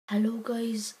Hello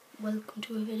guys, welcome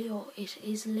to a video. It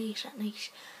is late at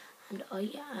night and I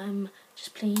am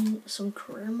just playing some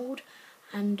career mode,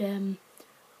 and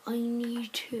I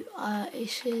need to,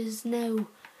 it is now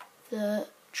the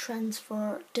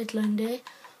transfer deadline day,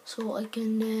 so I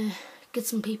can get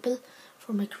some people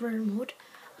for my career mode.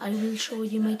 I will show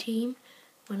you my team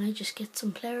when I just get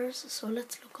some players, so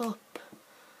let's look up.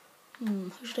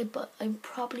 Who should I buy? I'd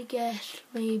probably get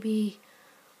maybe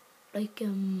like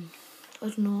I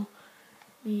don't know,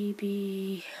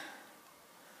 maybe,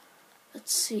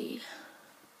 let's see,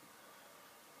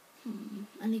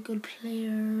 any good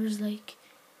players. Like,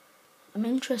 I'm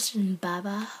interested in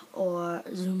Baba or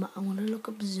Zuma. I want to look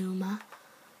up Zuma.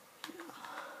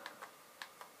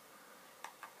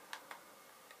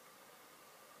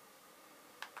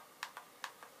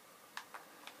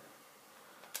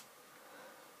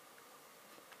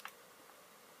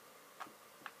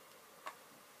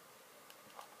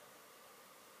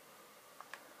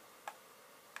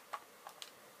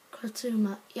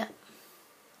 Zuma, yeah.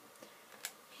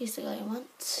 He's the guy I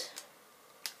want.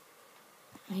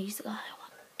 And he's the guy I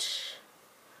want.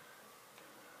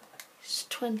 He's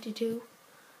 22.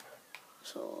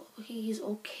 So he's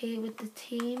okay with the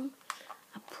team.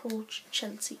 Approach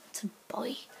Chelsea to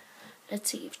buy.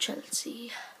 Let's see if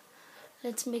Chelsea.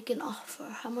 Let's make an offer.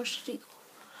 How much did he go?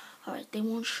 Alright, they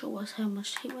won't show us how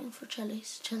much he went for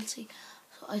Chelsea.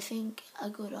 So I think a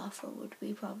good offer would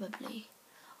be probably,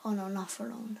 oh no, not for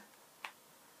loan.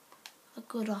 A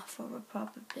good offer would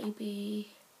probably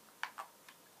be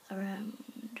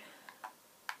around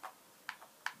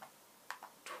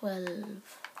 12.5.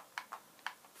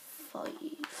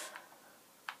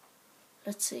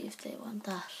 Let's see if they want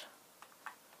that.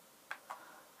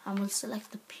 And we'll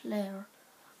select the player.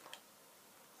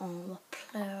 What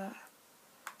player?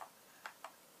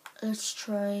 Let's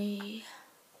try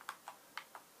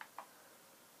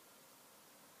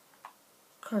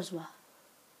Kurzwa.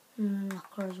 No,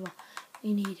 not Kurzwa.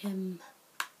 We need him.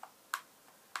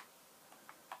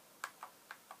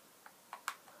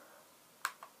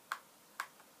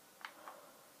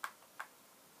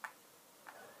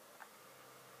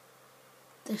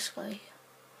 This guy.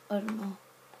 I don't know.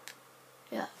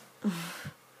 Yeah.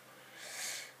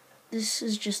 This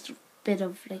is just a bit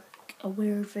of like a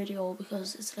weird video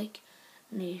because it's like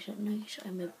late at night.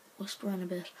 I'm whispering a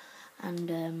bit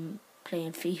and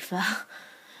playing FIFA.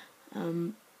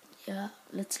 Yeah,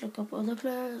 let's look up other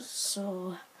players.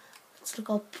 So let's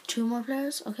look up 2 more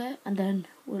players, okay, and then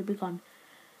we'll be gone.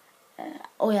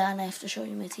 Oh yeah, and I have to show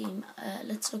you my team.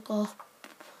 Let's look up.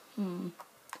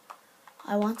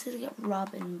 I wanted to get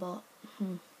Robin, but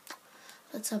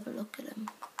let's have a look at him.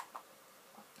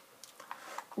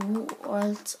 Ooh, or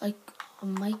else I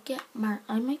might get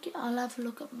I'll have a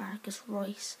look at Marcus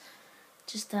Royce,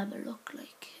 just to have a look.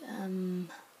 Like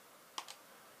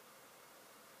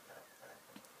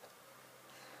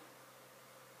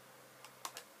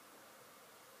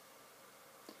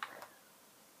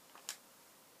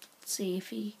see if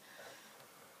he.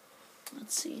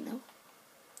 Let's see now.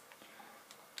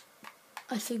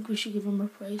 I think we should give him a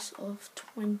price of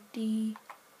 20.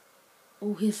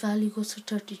 Oh, his value goes to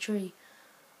 33.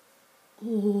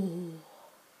 Oh,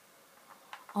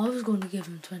 I was going to give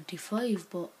him 25,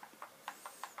 but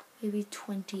maybe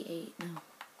 28 now.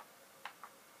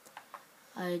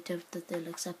 I doubt that they'll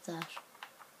accept that.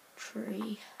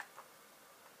 3,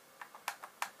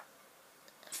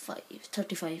 5,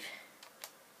 35.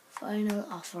 Final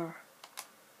offer.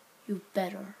 You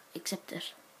better accept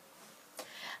it.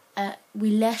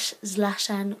 We let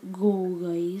Zlatan go,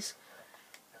 guys,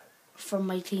 from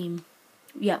my team.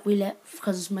 Yeah, we left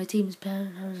because my team is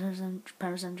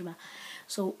Paris Saint-Germain.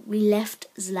 So we left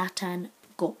Zlatan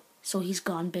go. So he's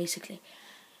gone basically.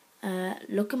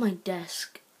 Look at my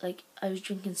desk. Like, I was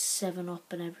drinking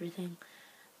 7-Up and everything.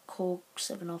 Coke,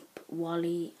 7-Up,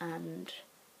 Wally and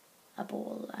a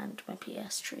bowl and my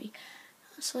PS3.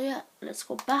 So yeah, let's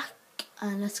go back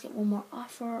and let's get one more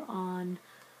offer on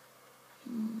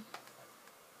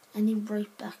any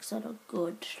right backs that are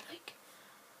good. Like,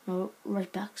 no,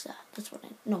 right backs, that's what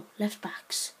no, left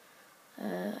backs.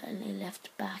 Any left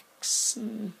backs?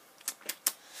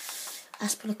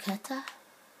 Aspilicueta.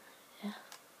 Yeah.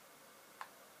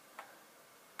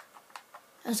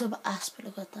 Let's look at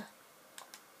Aspilicueta.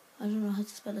 I don't know how to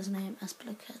spell his name.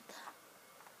 Aspilicueta.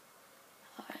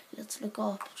 Alright, let's look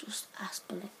up just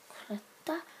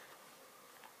Aspilicueta.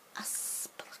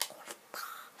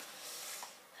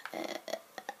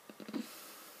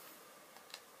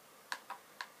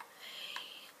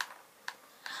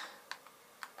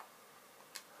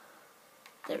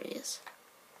 There he is.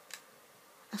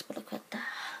 Aspilicueta.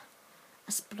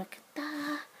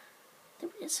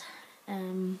 There he is. guys.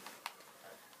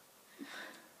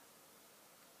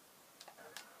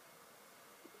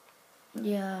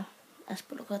 Yeah, let's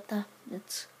put a look at that.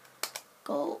 Let's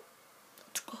go.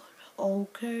 Let's go.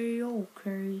 Okay.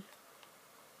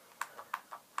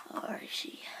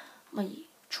 Alrighty. My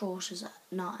throat is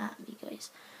not at me,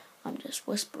 guys. I'm just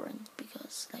whispering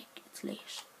because, like, it's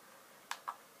late.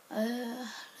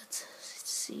 Let's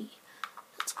see.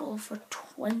 Let's go for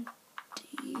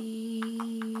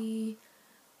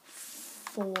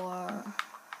 24.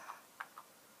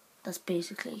 That's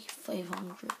basically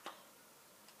 500.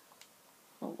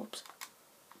 Oh, whoops.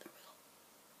 There we go.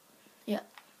 Yeah.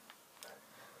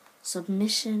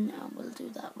 Submission, and we'll do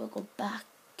that. We'll go back.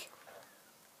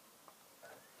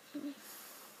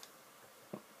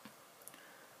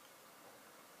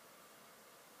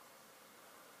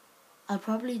 I'll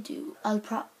probably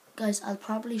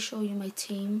show you my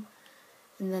team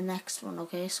in the next one,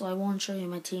 okay? So I won't show you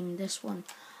my team in this one.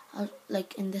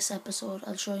 Like in this episode,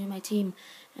 I'll show you my team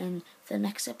in the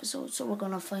next episode. So we're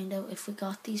gonna find out if we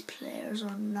got these players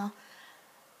or not.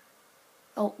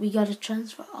 Oh, we got a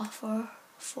transfer offer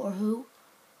for who?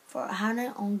 For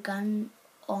Hannah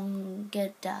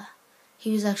Ongeda.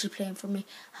 He was actually playing for me.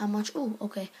 How much? Oh,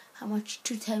 okay. How much?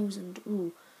 2,000.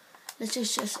 Ooh. Let's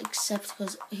just accept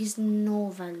because he's no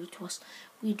value to us.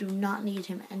 We do not need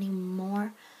him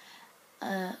anymore.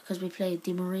 Because we played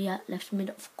Di Maria left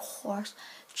mid, of course.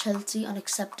 Chelsea,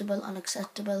 unacceptable.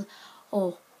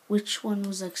 Oh, which one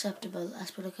was acceptable?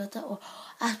 Aspilicueta? Oh,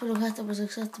 Aspilicueta was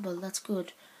acceptable. That's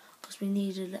good. Because we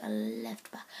needed a left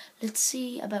back. Let's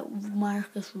see about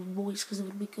Marcus Royce, because it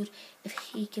would be good if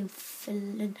he can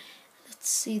fill in. Let's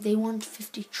see, they want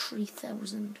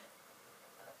 53,000.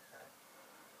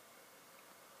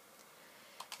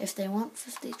 If they want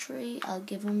 53, I'll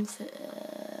give them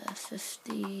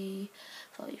 55.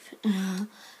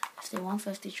 If they want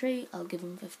 53, I'll give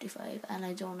them 55. And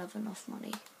I don't have enough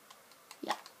money.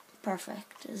 Yeah,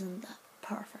 perfect. Isn't that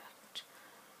perfect?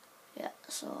 Yeah,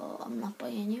 so I'm not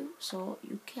buying you, so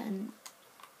you can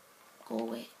go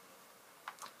away.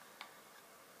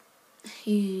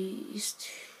 He's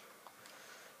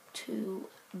too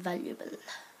valuable.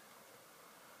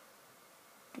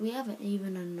 We haven't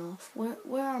even enough.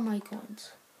 Where are my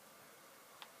coins?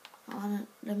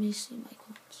 Let me see my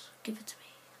coins. Give it to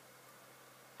me.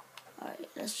 Alright,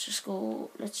 let's just go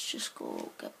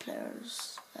get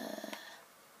players.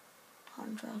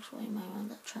 Contracts, why am I on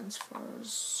that? Transfers,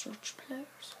 search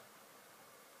players.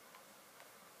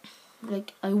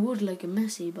 Like, I would like a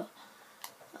Messi, but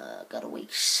gotta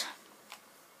wait.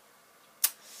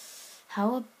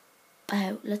 How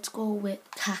about, let's go with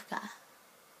Kaka.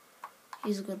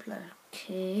 He's a good player.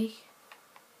 K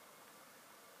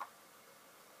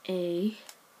A.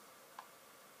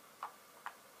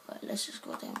 Right, let's just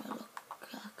go down and look.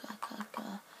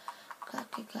 Kaka.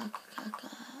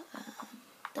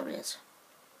 There he is.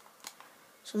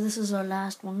 So this is our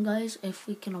last one, guys. If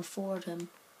we can afford him.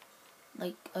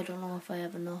 Like, I don't know if I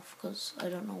have enough because I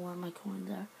don't know where my coins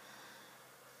are.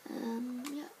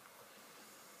 Yeah.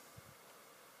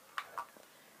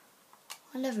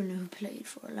 I never knew who played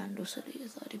for Orlando City. I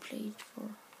thought he played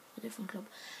for a different club.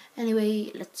 Anyway,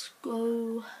 let's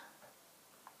go.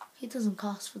 He doesn't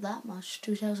cost for that much.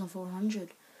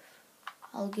 2,400.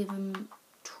 I'll give him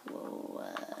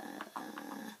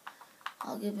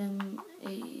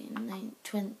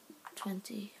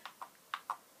 25.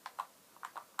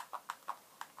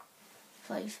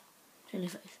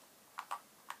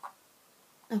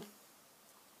 Oh,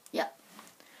 yeah.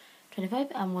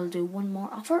 25, and we'll do one more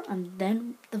offer and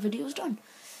then the video's done.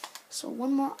 So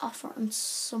one more offer on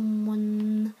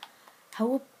someone.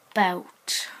 How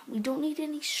about, we don't need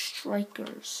any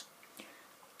strikers,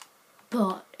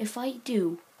 but if I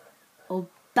do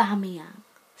Aubameyang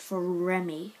for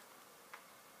Remy,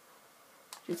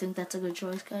 do you think that's a good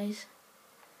choice, guys?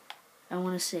 I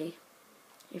want to see.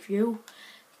 If you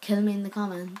kill me in the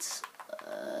comments,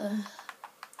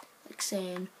 like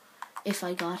saying if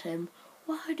I got him,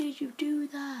 why did you do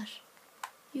that?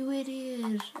 You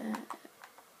idiot.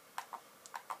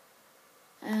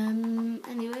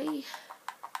 Anyway,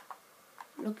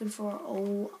 looking for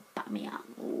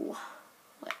Aubameyang. Oh,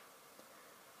 wait.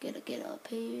 Get up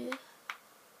here.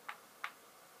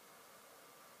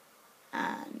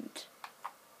 And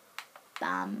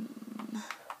bam.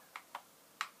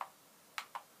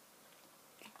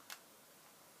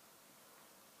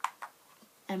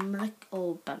 Emmerich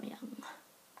Aubameyang.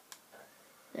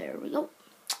 There we go.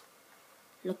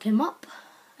 Look him up.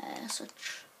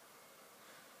 Such.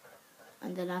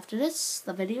 And then after this,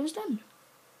 the video is done.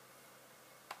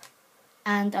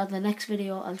 And on the next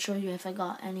video, I'll show you if I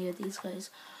got any of these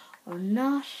guys or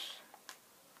not.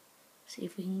 See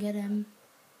if we can get him.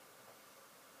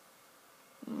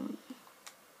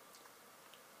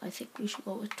 I think we should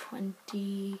go with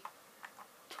 25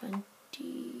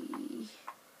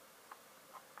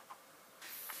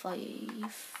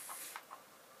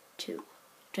 2.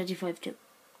 25 2.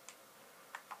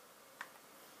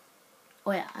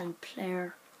 Oh yeah, and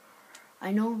player.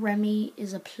 I know Remy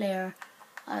is a player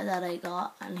that I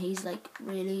got, and he's like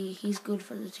he's good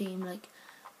for the team, like,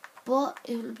 but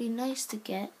it would be nice to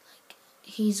get, like,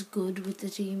 he's good with the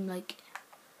team, like,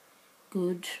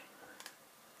 good.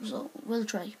 So we'll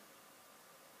try.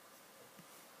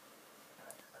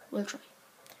 We'll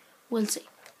see.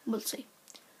 We'll see.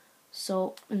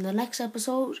 So in the next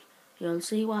episode, you'll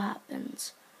see what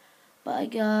happens. Bye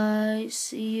guys.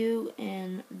 See you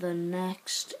in the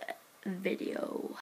next video.